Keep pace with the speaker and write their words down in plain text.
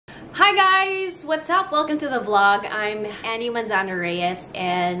Hi guys! What's up? Welcome to the vlog. I'm Andi Manzano Reyes,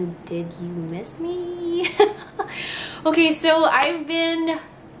 and did you miss me? Okay, so I've been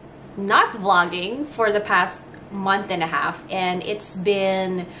not vlogging for the past month and a half, and it's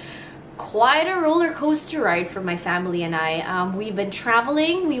been quite a roller coaster ride for my family and I. We've been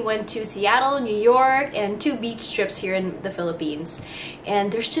traveling. We went to Seattle, New York, and 2 beach trips here in the Philippines.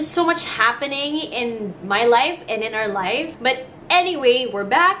 And there's just so much happening in my life and in our lives. But anyway, we're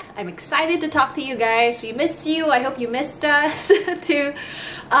back. I'm excited to talk to you guys. We miss you. I hope you missed us too.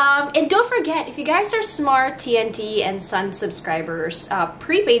 And don't forget, if you guys are smart TNT and Sun subscribers,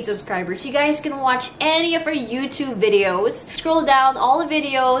 prepaid subscribers, you guys can watch any of our YouTube videos. Scroll down all the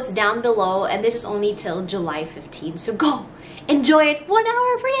videos down below, and this is only till July 15. So go! Enjoy it! 1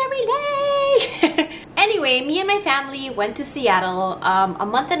 hour free every day! Anyway, me and my family went to Seattle a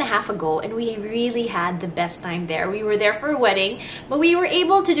month and a half ago, and we really had the best time there. We were there for a wedding, but we were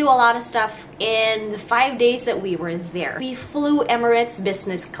able to do a lot of stuff in the 5 days that we were there. We flew Emirates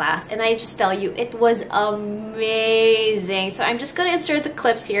business class, and I just tell you, it was amazing. So I'm just gonna insert the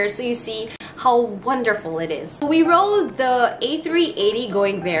clips here so you see how wonderful it is. We rode the A380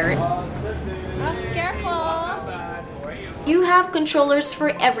 going there. Oh, careful! You have controllers for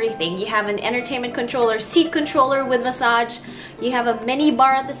everything. You have an entertainment controller, seat controller with massage. You have a mini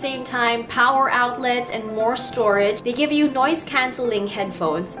bar at the same time, power outlets, and more storage. They give you noise cancelling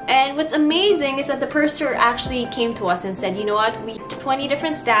headphones. And what's amazing is that the purser actually came to us and said, you know what, we have 20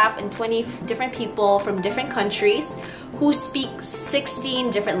 different staff and 20 different people from different countries who speak 16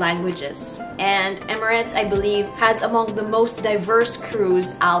 different languages. And Emirates, I believe, has among the most diverse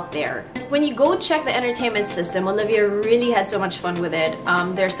crews out there. When you go check the entertainment system, Olivia really had so much fun with it.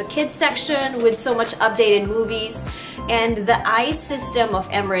 There's a kids section with so much updated movies, and the ICE system of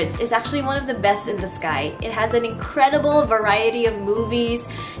Emirates is actually one of the best in the sky. It has an incredible variety of movies,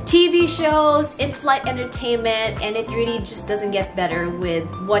 TV shows, in-flight entertainment, and it really just doesn't get better with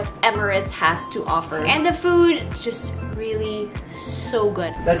what Emirates has to offer. And the food is just really so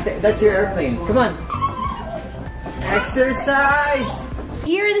good. That's your airplane. Come on. Exercise!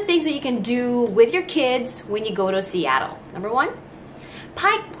 Here are the things that you can do with your kids when you go to Seattle. Number 1,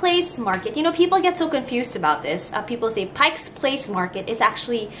 Pike Place Market. You know, people get so confused about this. People say Pike's Place Market is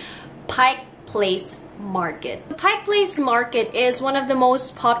actually Pike Place Market. The Pike Place Market is one of the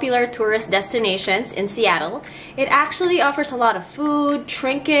most popular tourist destinations in Seattle. It actually offers a lot of food,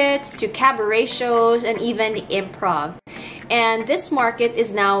 trinkets, to cabaret shows, and even improv. And this market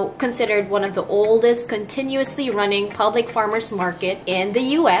is now considered one of the oldest continuously running public farmers market in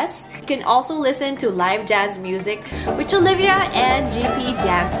the US. You can also listen to live jazz music, which Olivia and GP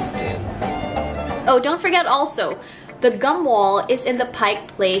dance to. Oh, don't forget also, the gum wall is in the Pike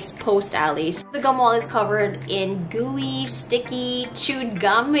Place post alleys. The gum wall is covered in gooey, sticky, chewed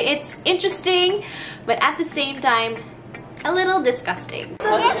gum. It's interesting, but at the same time, a little disgusting.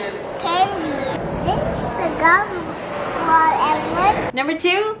 This candy. This is the gum. Number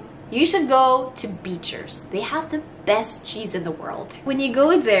 2, you should go to Beechers. They have the best cheese in the world. When you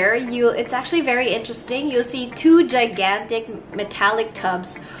go there, it's actually very interesting. You'll see 2 gigantic metallic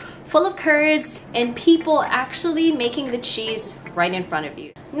tubs full of curds and people actually making the cheese right in front of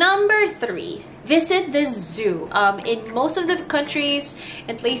you. Number 3, visit the zoo. In most of the countries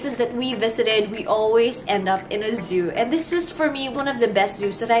and places that we visited, we always end up in a zoo. And this is, for me, one of the best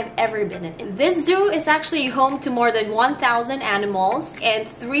zoos that I've ever been in. This zoo is actually home to more than 1,000 animals and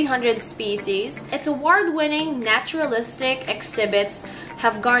 300 species. Its award-winning naturalistic exhibits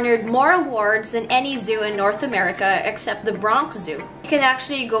have garnered more awards than any zoo in North America except the Bronx Zoo. You can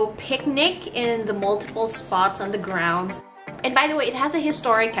actually go picnic in the multiple spots on the grounds. And by the way, it has a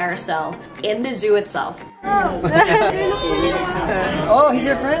historic carousel in the zoo itself. Oh, he's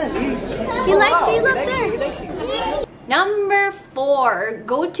your friend. He likes you. Number 4,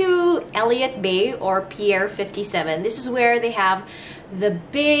 go to Elliott Bay or Pier 57. This is where they have the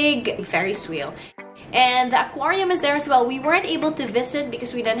big Ferris wheel. And the aquarium is there as well. We weren't able to visit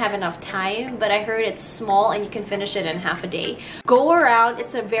because we didn't have enough time, but I heard it's small and you can finish it in half a day. Go around,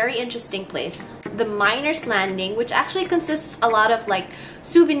 it's a very interesting place. The Miners Landing, which actually consists a lot of like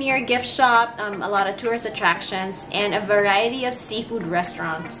souvenir gift shop, a lot of tourist attractions, and a variety of seafood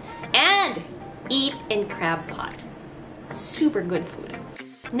restaurants. And eat in Crab Pot. Super good food.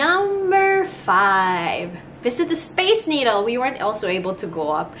 Number 5, visit the Space Needle. We weren't also able to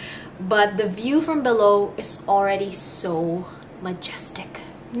go up, but the view from below is already so majestic.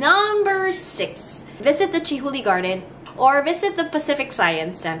 Number 6, visit the Chihuly Garden or visit the Pacific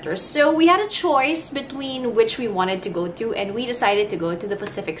Science Center. So we had a choice between which we wanted to go to, and we decided to go to the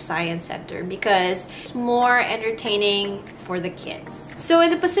Pacific Science Center because it's more entertaining for the kids. So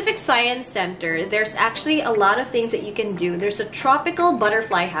in the Pacific Science Center, there's actually a lot of things that you can do. There's a tropical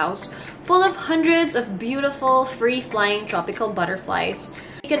butterfly house full of hundreds of beautiful free-flying tropical butterflies.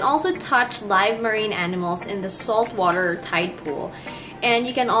 You can also touch live marine animals in the saltwater tide pool. And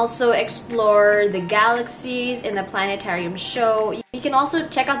you can also explore the galaxies in the planetarium show. You can also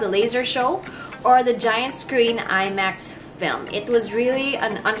check out the laser show or the giant screen IMAX film. It was really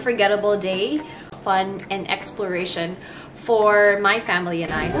an unforgettable day, fun and exploration for my family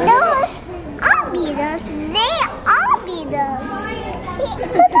and I. So I'll be those. I'll be those.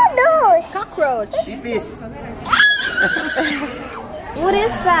 Look at those. cockroach. Sheepies. What is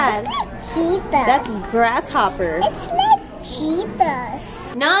that? Cheetahs. That's grasshopper. It's like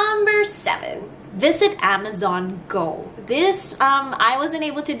cheetahs. Number 7. Visit Amazon Go. This I wasn't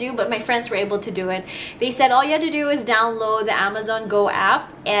able to do, but my friends were able to do it. They said all you had to do is download the Amazon Go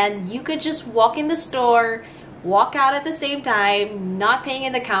app and you could just walk in the store, walk out at the same time, not paying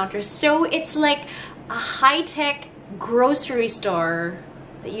in the counter. So it's like a high-tech grocery store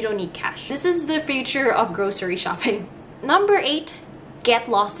that you don't need cash. This is the future of grocery shopping. Number 8. Get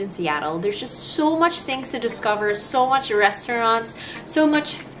lost in Seattle. There's just so much things to discover, so much restaurants, so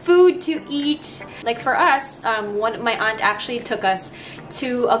much food to eat. Like for us, my aunt actually took us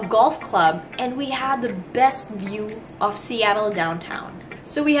to a golf club and we had the best view of Seattle downtown.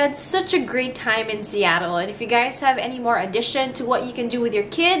 So we had such a great time in Seattle, and if you guys have any more addition to what you can do with your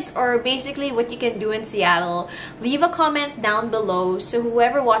kids or basically what you can do in Seattle, leave a comment down below so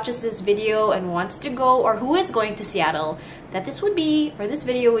whoever watches this video and wants to go or who is going to Seattle, that this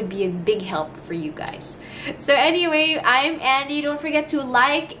video would be a big help for you guys. So anyway, I'm Andi. Don't forget to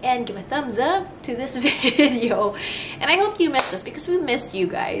like and give a thumbs up to this video. And I hope you missed us because we missed you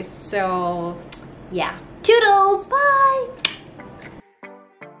guys. So yeah. Toodles! Bye!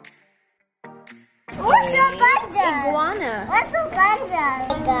 What's your bundle? Iguana. What's your bundle?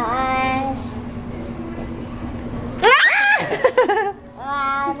 Oh my gosh.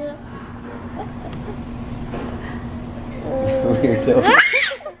 Weirdo.